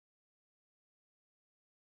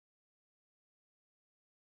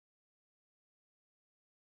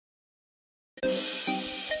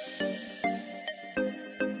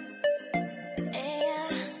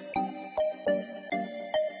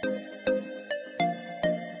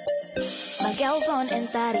girls on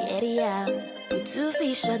enter the area. We 2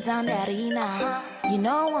 feet shut down the arena. You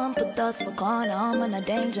know one put us for corner. I'm on a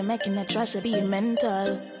danger, making the trash be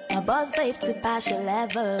mental. My boss babe to pass your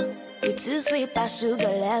level. We too sweet past sugar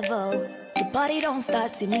level. The party don't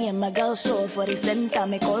start till me and my girl show for the center.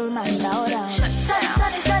 Me call man louder.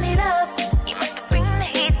 Turn it up. You must bring the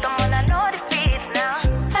heat, I'm gonna know the beat now.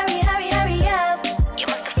 Hurry up. You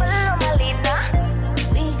must follow my lead now.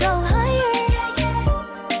 We go higher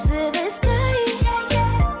to the sky.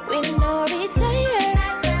 We no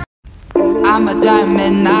retire. I'm a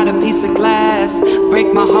diamond, not a piece of glass.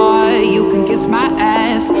 Break my heart, you can kiss my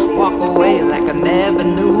ass. Walk away like I never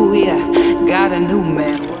knew ya. Got a new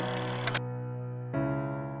man.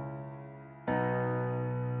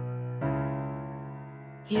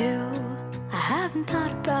 I haven't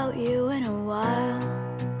thought about you in a while.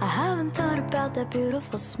 I haven't thought about that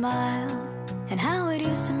beautiful smile and how it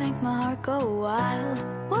used to make my heart go wild.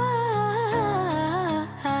 Wild,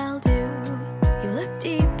 you look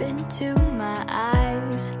deep into my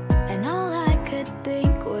eyes, and all I could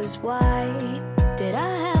think was, why did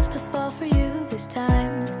I have to fall for you this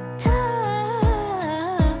time?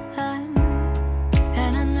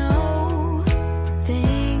 And I know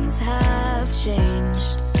things have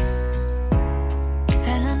changed,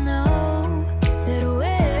 and I know that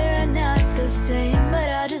we're not the same, but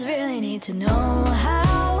I just really need to know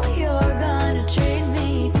how you're gonna treat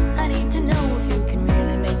me. I need to know if you can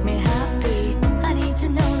really make me happy. I need to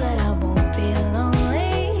know that I won't be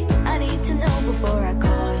lonely. I need to know before I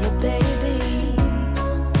call you baby.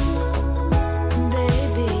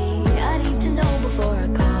 Baby, I need to know before I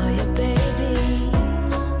call you baby.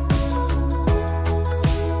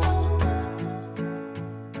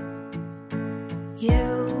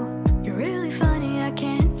 You're really funny, I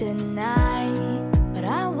can't deny, but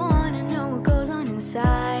I wanna know what goes on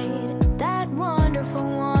inside that wonderful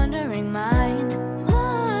wandering mind.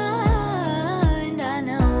 I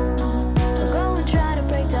know I'll go and try to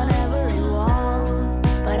break down every wall,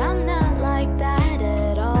 but I'm not like that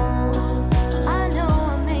at all. I know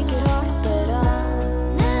I'll make it hard, but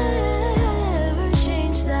I'll never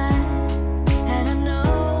change that. And I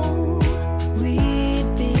know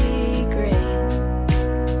we'd be great,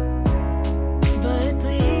 but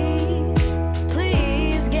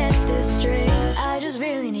please get this straight. I just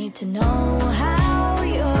really need to know how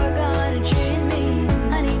you're gonna treat me.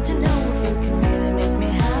 I need to know if you can really make me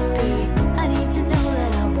happy. I need to know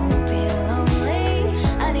that I won't be lonely.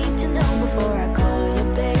 I need to know before I call you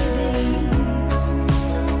baby.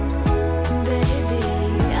 Baby,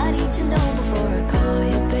 I need to know before I call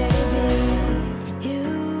you baby. You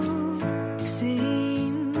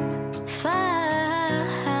seem fine,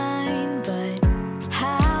 but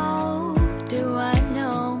how do I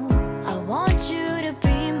know I want you to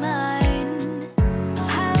be mine?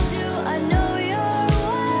 How do I know you're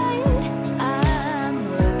what I'm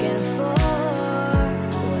looking for?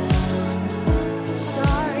 Well,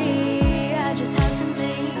 sorry, I just have to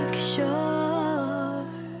make sure.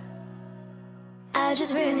 I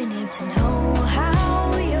just really need to know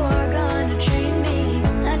how you're gonna treat me.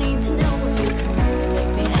 I need to know if you can really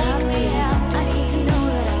make me happy. I need to know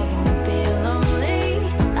that I won't be lonely.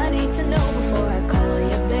 I need to know before I call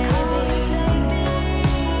you baby.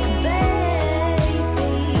 Baby,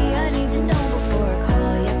 I need to know before I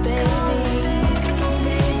call you baby.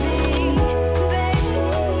 Baby,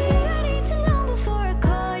 I need to know before I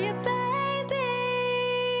call you baby.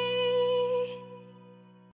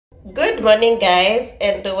 Good morning guys,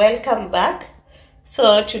 and welcome back.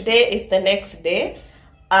 So today is the next day.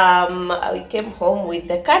 We came home with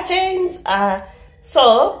the curtains.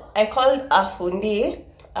 So I called a fundi.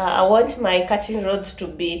 I want my curtain rods to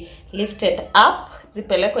be lifted up,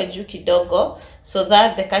 zipelekwe juu kidogo, so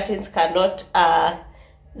that the curtains cannot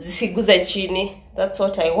zisiguze chini. That's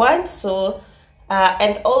what I want. So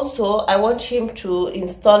and also I want him to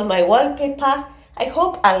install my wallpaper. I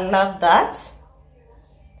hope I'll love that.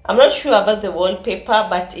 I'm not sure about the wallpaper,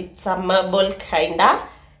 but it's a marble kinda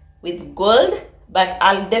with gold, but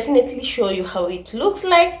I'll definitely show you how it looks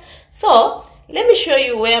like. So let me show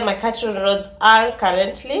you where my curtain rods are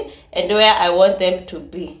currently and where I want them to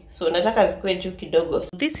be. So nataka zikuwe juu kidogo.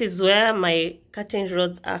 This is where my curtain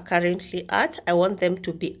rods are currently at. I want them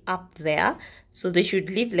to be up there, so they should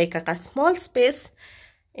leave like a small space.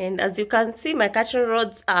 And as you can see, my curtain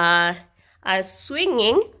rods are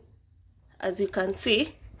swinging. As you can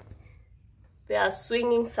see, they are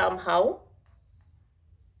swinging somehow.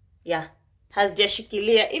 Yeah, has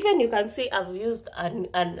jashikilia. Even you can see I've used a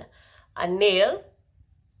nail.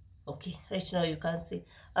 Okay, right now you can see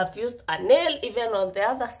I've used a nail even on the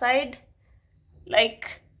other side.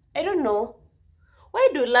 Like, I don't know, Why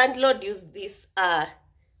do landlord use these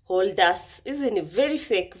holders? Isn't it very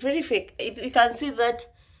fake? Very fake. You can see that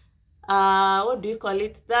what do you call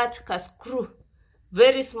it? That screw,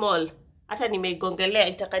 very small. Hata nimeigongelea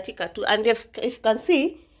itakatika tu. And if you can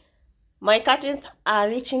see, my curtains are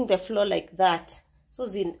reaching the floor like that. So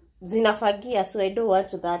zinafagia, so I don't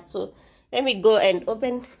want that. So let me go and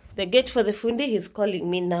open the gate for the fundi. He's calling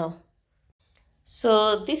me now.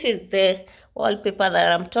 So this is the wallpaper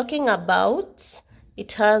that I'm talking about.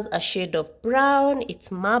 It has a shade of brown. It's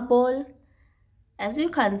marble. As you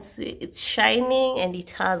can see, it's shining and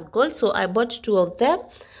it has gold. So I bought 2 of them.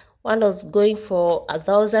 One was going for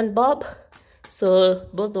 1,000 bob. So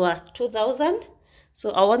both were 2,000.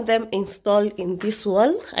 So I want them installed in this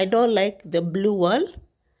wall. I don't like the blue wall.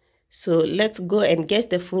 So let's go and get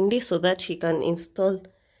the fundi so that he can install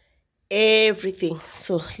everything.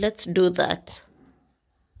 So let's do that.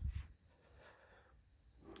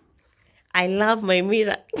 I love my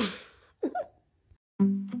mirror.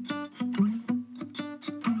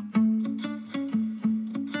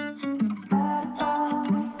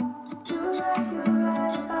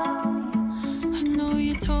 I know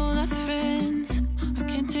you told our friends I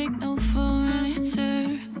can't take no for an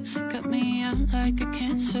answer. Got me out like a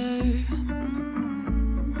cancer.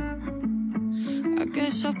 I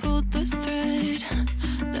guess I pulled the thread,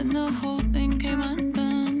 then the whole thing came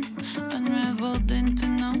undone, unraveled into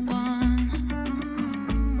no one.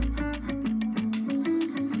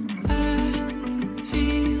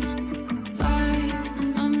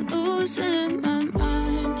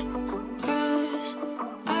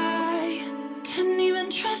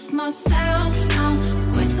 Myself now,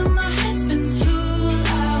 voice in my head's been too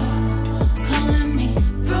loud, calling me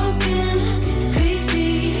broken,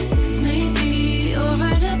 crazy. 'Cause maybe you're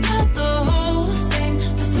right about the whole thing.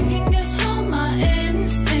 I second guess all my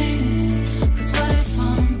instincts. 'Cause what if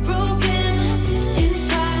I'm broken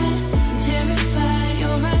inside? I'm terrified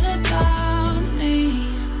you're right about me.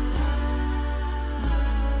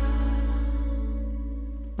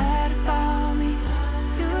 Right about me.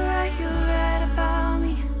 You're right about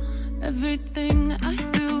me. Everything I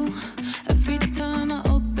do, every time I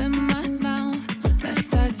open my mouth, I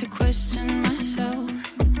start to question myself.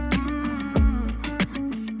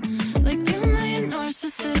 Like, am I a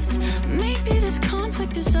narcissist? Maybe this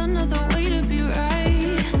conflict is another way to be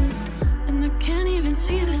right. And I can't even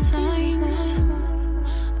see the signs.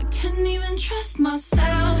 I can't even trust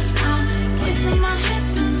myself now. Voice in my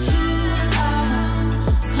head's been too loud,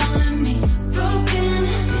 calling me broken,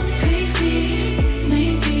 crazy.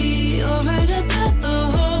 You're right about the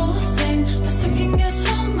whole thing. I second guess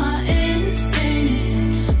all my instincts.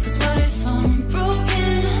 'Cause what if I'm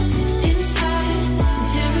broken inside? I'm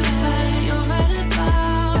terrified you're right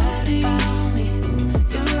about me.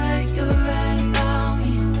 You're right about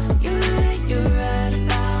me. You're right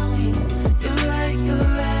about me. You're right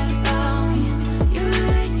about me. You're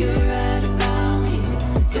right about me.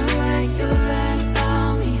 You're right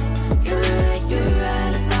about me. You're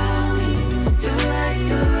right about me.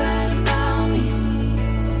 You're right about me.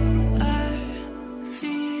 I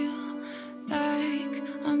feel like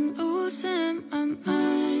I'm losing my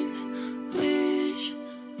mind. Wish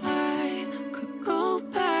I could go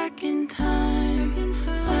back in time when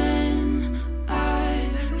I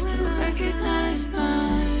still recognize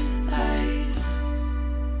my life.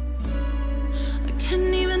 I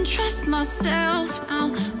can't even trust myself now.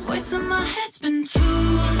 Voice in my head's been too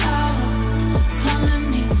loud,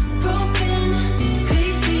 calling me broken,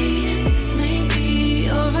 crazy. 'Cause maybe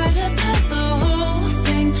you're right about the whole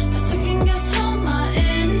thing. I second guess all my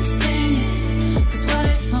instincts. 'Cause what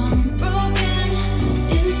if I'm broken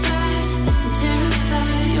inside? I'm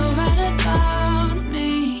terrified you're right about me.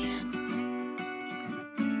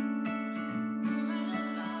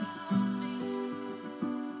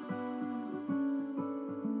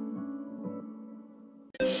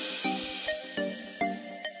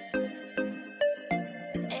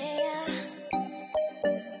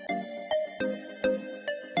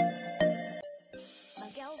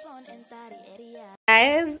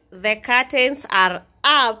 Guys, the curtains are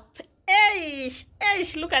up. Eish,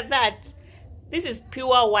 look at that. This is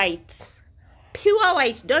pure white. Pure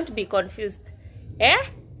white, don't be confused.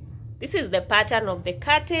 This is the pattern of the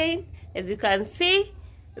curtain. As you can see,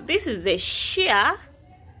 this is the sheer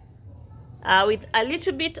with a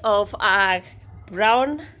little bit of a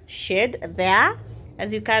brown shade there.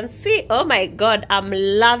 As you can see, oh my god, I'm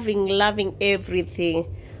loving everything.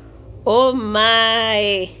 Oh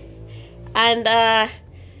my. And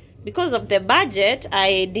because of the budget,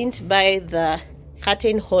 I didn't buy the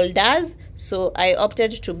curtain holders, so I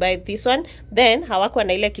opted to buy this one. Then hawakuwa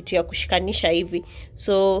na ile kitu ya kushikanisha hivi,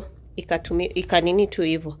 so ikanini tu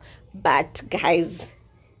hivyo. But guys,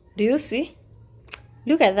 do you see?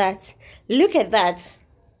 Look at that. Look at that.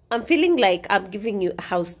 I'm feeling like I'm giving you a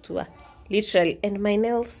house tour, literally. And my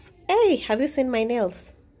nails. Hey, have you seen my nails?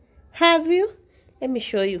 Have you? Let me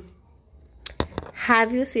show you.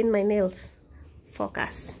 Have you seen my nails?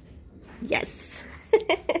 Focus. Yes.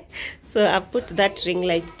 So I put that ring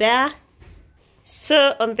light there.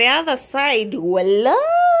 So on the other side, voila,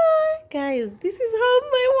 guys, this is how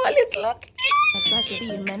my wall is looking.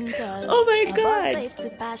 Oh my god.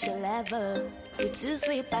 It's too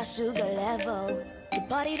sweet past sugar level. The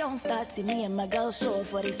party don't start till me and my girl show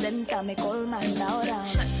for the center. Me call man down.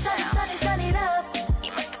 Turn it up.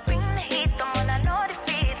 You must bring the heat, don't wanna know the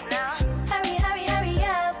feet now. Hurry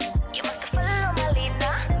up. You must follow my lead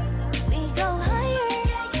now. We go higher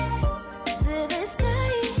to the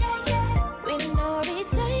sky. We no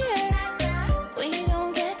retire. We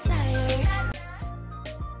don't get tired.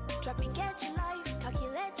 Drop it, get your life,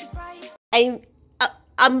 calculate your price.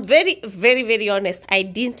 I'm very honest. I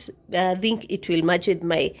didn't think it will match with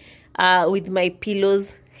my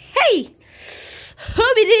pillows. Hey,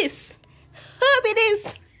 who be this?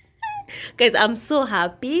 Guys, I'm so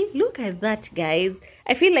happy. Look at that, guys.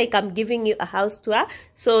 I feel like I'm giving you a house tour.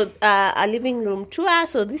 So a living room tour.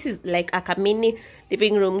 So this is like a mini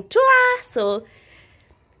living room tour. So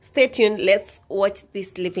stay tuned. Let's watch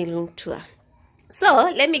this living room tour.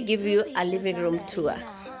 So let me give you a living room tour.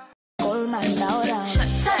 Call man down.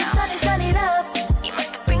 Turn it up. You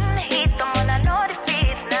must bring the heat, don't wanna know the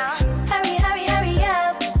feet now. Hurry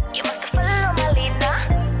up. You must follow my lead now.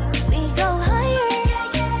 We go higher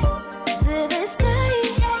to the sky.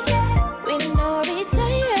 We no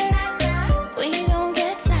retire. We don't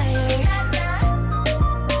get tired.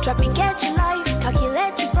 Drop it, get your life,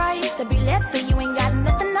 calculate your price. To be left with you ain't got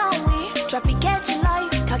nothing on me. Drop it, get your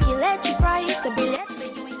life, calculate your price. To be left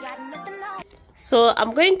with you ain't got nothing on me. So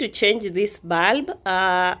I'm going to change this bulb.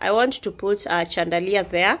 I want to put a chandelier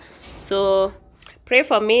there. So pray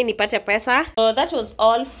for me nipate pesa. So that was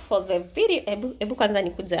all for the video. Ebu kwanza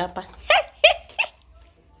nikuje hapa.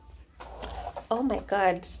 Oh my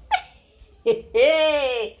god.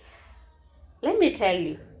 Let me tell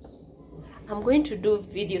you. I'm going to do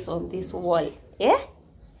videos on this wall. Yeah?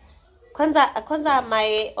 Kwanza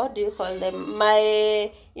my, what do you call them?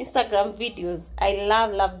 My Instagram videos. I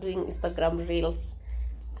love doing Instagram reels.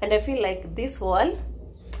 And I feel like this wall,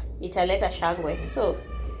 italeta shangwe. So,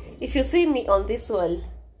 if you see me on this wall,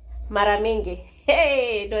 mara mingi,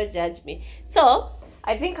 hey, don't judge me. So,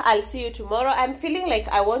 I think I'll see you tomorrow. I'm feeling like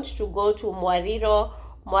I want to go to Mwarero.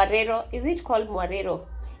 Is it called Mwarero?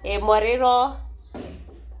 Mwarero,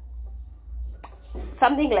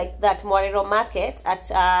 something like that. Mwarero market at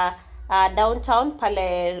downtown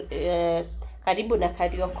pale karibu na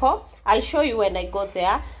Karioko. I'll show you when I go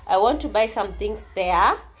there. I want to buy some things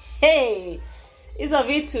there. Hey, hizo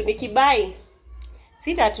vitu nikibai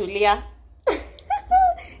sitatulia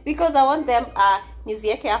because I want them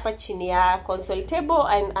nizieke hapa chini ya console table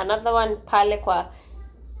and another one pale kwa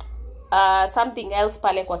something else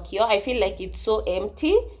pale kwa kio. I feel like it's so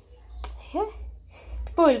empty. Yeah.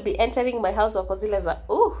 People will be entering my house wako zile za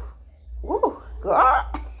God.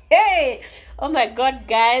 Hey, oh my god,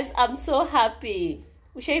 guys, I'm so happy.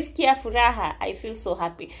 Ushaisikia furaha? I feel so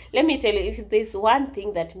happy. Let me tell you, if there's one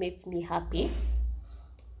thing that makes me happy,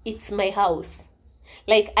 it's my house.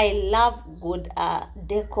 Like, I love good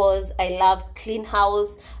decors. I love clean house.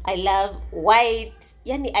 I love white.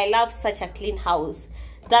 Yani, I love such a clean house.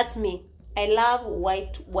 That's me. I love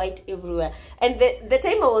white everywhere. And the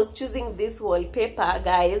time I was choosing this wallpaper,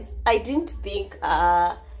 guys, I didn't think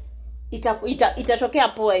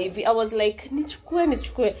itatokea poa hivi. I was like,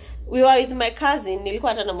 nichukue. We were with my cousin.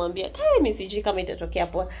 Nilikuwa hata namwambia, mimi sijui kama itatokea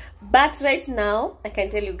poa. But right now, I can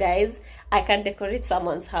tell you guys, I can decorate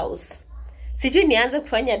someone's house. Sijui nianze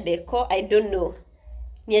kufanya deco, I don't know.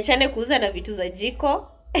 Niachane kuuza na vitu za jiko.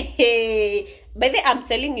 By the way, I'm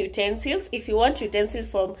selling utensils. If you want utensils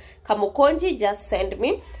from Kamukonji, just send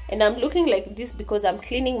me. And I'm looking like this because I'm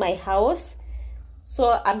cleaning my house.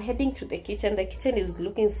 So I'm heading to the kitchen. The kitchen is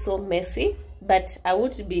looking so messy, but I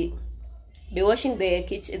would be washing the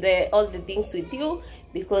kitchen, all the things with you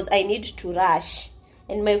because I need to rush.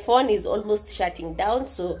 And my phone is almost shutting down,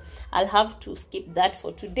 so I'll have to skip that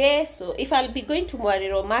for today. So if I'll be going to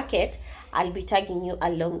Mwarero Market, I'll be tagging you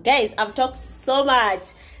along. Guys, I've talked so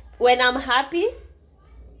much. When I'm happy,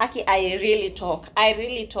 Aki, I really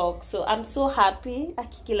talk. So I'm so happy.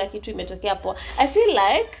 Aki, kila kitu imetokea poa. I feel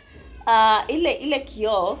like ile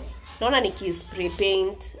kio naona nikispray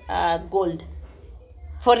paint gold.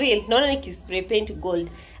 For real, naona nikispray paint gold.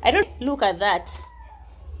 I don't look at that.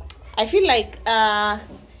 I feel like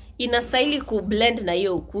inastahili ku blend na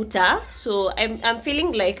hiyo ukuta. So I'm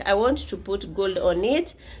feeling like I want to put gold on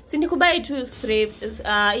it. Si nikubuy tu spray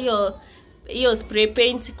hiyo spray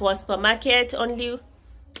paint kwa supermarket only.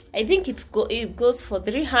 I think it goes for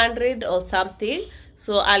 300 or something.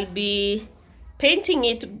 So I'll be painting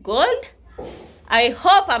it gold. I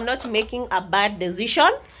hope I'm not making a bad decision,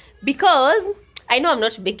 because I know I'm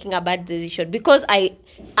not making a bad decision, because I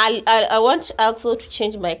want also to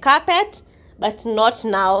change my carpet, but not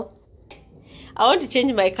now. I want to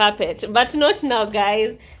change my carpet, but not now,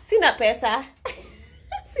 guys. Sina pesa.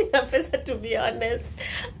 Sina pesa, to be honest.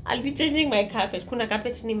 I'll be changing my carpet. Kuna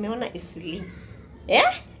carpet nimeona isili.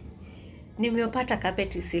 Yeah? Nimeopata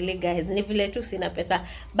carpet isili, guys. Ni vile tu sina pesa.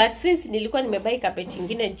 But since nilikuwa nimebuy carpet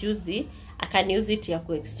ingine juzi, I can use it ya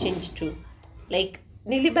ku exchange too. Like,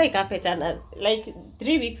 nilibuy carpet like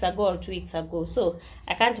 3 weeks ago or 2 weeks ago. So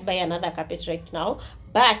I can't buy another carpet right now.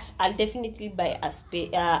 But I'll definitely buy a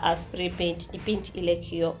spray paint. The paint ile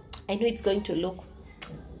kio. I know it's going to look.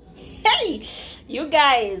 Hey, you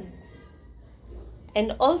guys.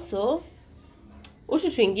 And also,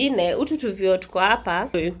 utu twingine, utu tuvyo tuko hapa.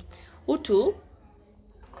 Utu,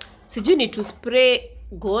 sijui ni to spray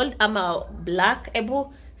gold ama black.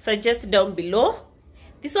 Ebu suggest down below.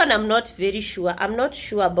 This one I'm not very sure. I'm not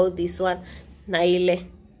sure about this one. Na ile.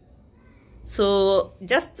 So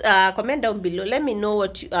just comment down below. Let me know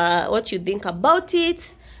what you think about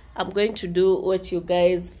it. I'm going to do what you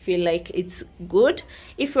guys feel like it's good.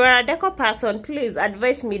 If you're a deco person, please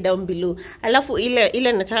advise me down below. Alafu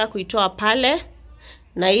ile nataka kuitoa pale.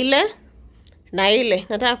 Na ile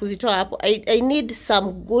nataka kuzitoa hapo. I need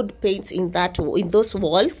some good paints in those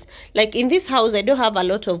walls. Like in this house I don't have a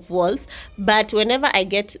lot of walls, but whenever I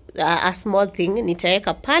get a small thing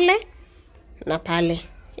nitaeka pale na pale.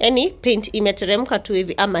 Yani paint imeteremka tu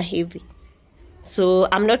hivi ama hivi. So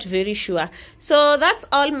I'm not very sure. So that's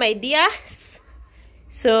all, my dears.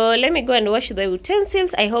 So let me go and wash the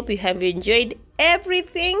utensils. I hope you have enjoyed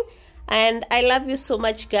everything, and I love you so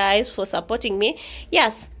much, guys, for supporting me.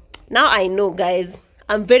 Yes, now I know, guys,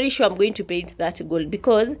 I'm very sure I'm going to paint that gold,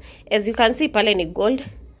 because as you can see, pale ni gold,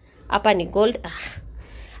 hapa ni gold.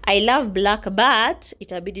 I love black, but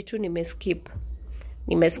itabidi tu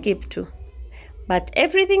nimeskip tu. But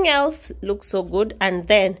everything else looks so good. And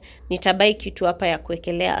then nitabai kitu hapa ya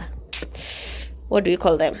kuekelea. What do you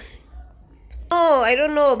call them? Oh, I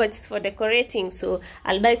don't know, but it's for decorating. So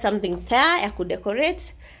I'll buy something there ya ku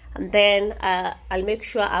decorate, and then I'll make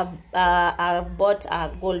sure I've bought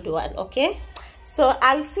a gold one. Okay, so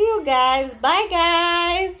I'll see you guys. Bye,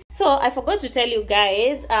 guys. So I forgot to tell you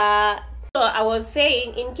guys, so I was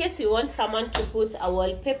saying, in case you want someone to put a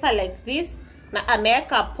wallpaper like this, na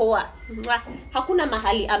ameweka poa, hakuna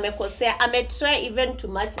mahali amekosea. Try even to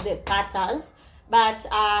match the patterns, but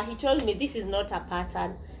he told me this is not a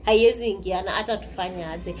pattern, haiwezi ingiana hata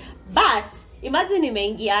tufanya aje. But imagine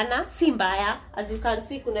imeingiana, si mbaya. As you can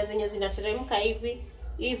see, kuna zenye zinateremka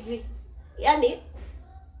hivi yani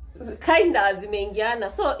kinda zimeingiana.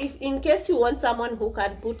 So if in case you want someone who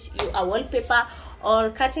can put you a wallpaper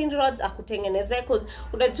or curtain rods akutengeneze, cause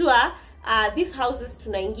unajua these houses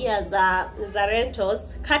tunaingia za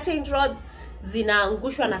rentals, curtain rods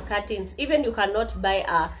zinaangushwa na curtains. Even you cannot buy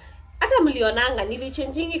hata mlionanga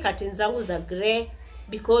nilichangingi curtains zangu za grey,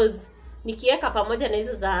 because nikiweka pamoja na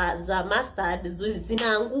hizo za mustard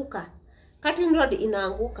zinaanguka, curtain rod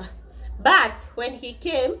inaanguka. But when he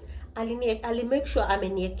came, ali make sure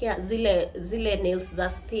ameniekea zile nails za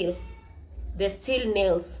steel, the steel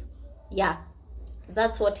nails. Yeah,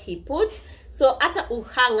 that's what he put. So hata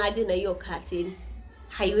uhanga aje na hiyo curtain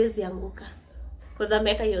haiwezi anguka, because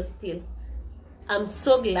ameweka hiyo steel. I'm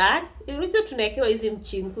so glad. Ilito tunaekewa hizi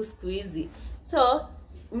mchinku siku hizi. So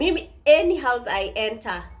mimi any house I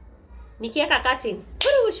enter, nikiweka curtain,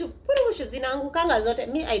 purushu zinaangukanga zote.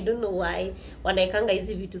 Me, I don't know why wanaekanga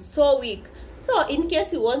hizi vitu so weak. So in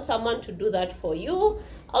case you want someone to do that for you,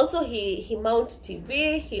 also he mount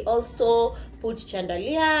TV, he also put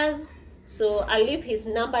chandeliers. So I'll leave his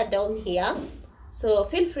number down here, so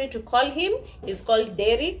feel free to call him. He's called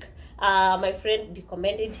Derek. My friend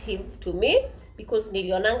recommended him to me because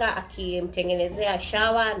nilionanga akimtengenezea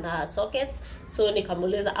shower na sockets. So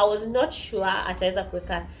nikamuuliza, I was not sure ataweza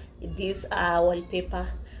kuweka this wallpaper,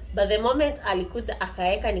 but the moment alikuja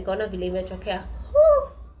akaeka, nikaona vile imetokea.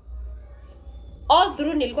 All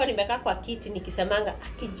through nilikuwa nimekaa kwa kiti nikisemanga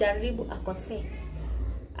akijaribu akose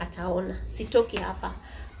ataona sitoki hapa,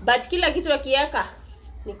 but kila kitu akiweka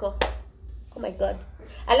niko oh my god.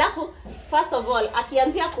 Alafu first of all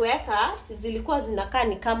akianzia kuweka zilikuwa zinakaa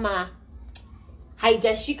ni kama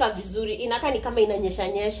haijashika vizuri, inakaa ni kama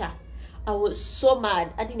inanyesha. I was so mad,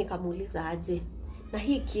 hadi nikamuuliza aje. na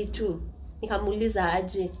hii kitu. Nikamuuliza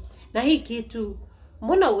aje, na hii kitu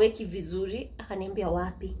mbona uweki vizuri? Akaniambia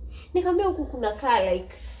wapi? Nikamwambia huku kuna kaa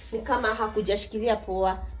like ni kama hakujashikilia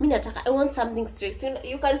poa. Mimi nataka, I want something straight.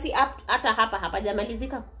 You can see up, hata hapa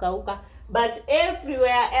hapajamalizika kukauka, but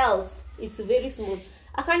everywhere else it's very smooth.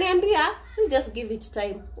 Akaniambia you just give it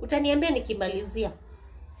time, utaniambia nikimalizia.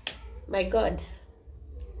 My God,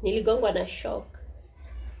 niligongwa na shock.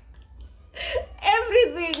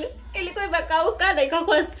 Everything ilikuwa imekauka na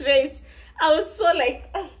ikakuwa straight. I was so like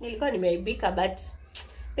nilikuwa nimeibika, but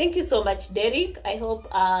thank you so much Derek. I hope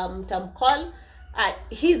tamcall.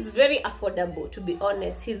 He's very affordable, to be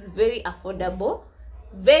honest. He's very affordable,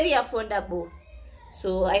 very affordable.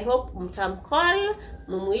 So I hope mtamcall,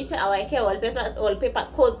 mumuite aweke wallpaper,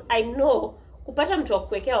 cause I know kupata mtu wa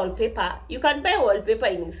kuwekea wallpaper, you can buy wallpaper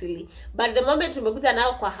easily, but the moment umekuja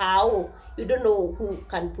nao kwa hao, you don't know who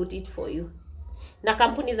can put it for you. Na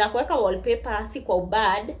kampuni za kuweka wallpaper si kwa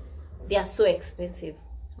bad, they are so expensive,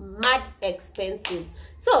 mad expensive.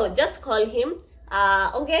 So just call him.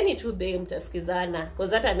 Ongeeni tu bei mtasikizana,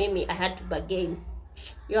 cause hata mimi I had to bargain.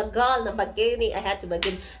 Your girl na bargaining, I had to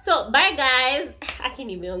bargain. So bye guys. Aki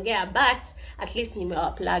nimeongea, but at least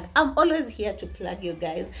nimewaplug. I'm always here to plug you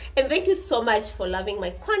guys. And thank you so much for loving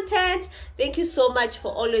my content. Thank you so much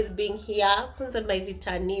for always being here. Kwanza my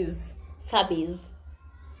returnees, subbies,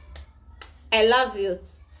 I love you.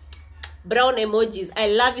 Brown emojis, I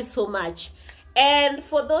love you so much. And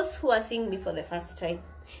for those who are seeing me for the first time,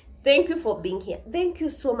 thank you for being here. Thank you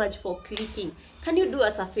so much for clicking. Can you do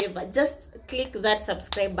us a favor? Just click that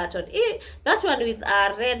subscribe button. That one with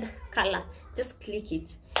a red color. Just click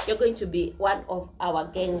it. You're going to be one of our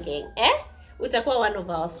gang. Utakuwa one of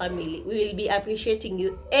our family. We will be appreciating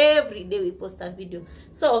you every day we post a video.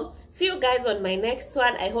 So see you guys on my next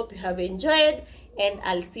one. I hope you have enjoyed, and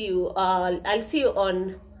I'll see you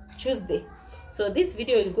on Tuesday. So this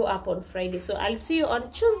video will go up on Friday. So I'll see you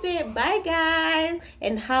on Tuesday. Bye guys,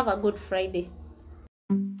 and have a good Friday.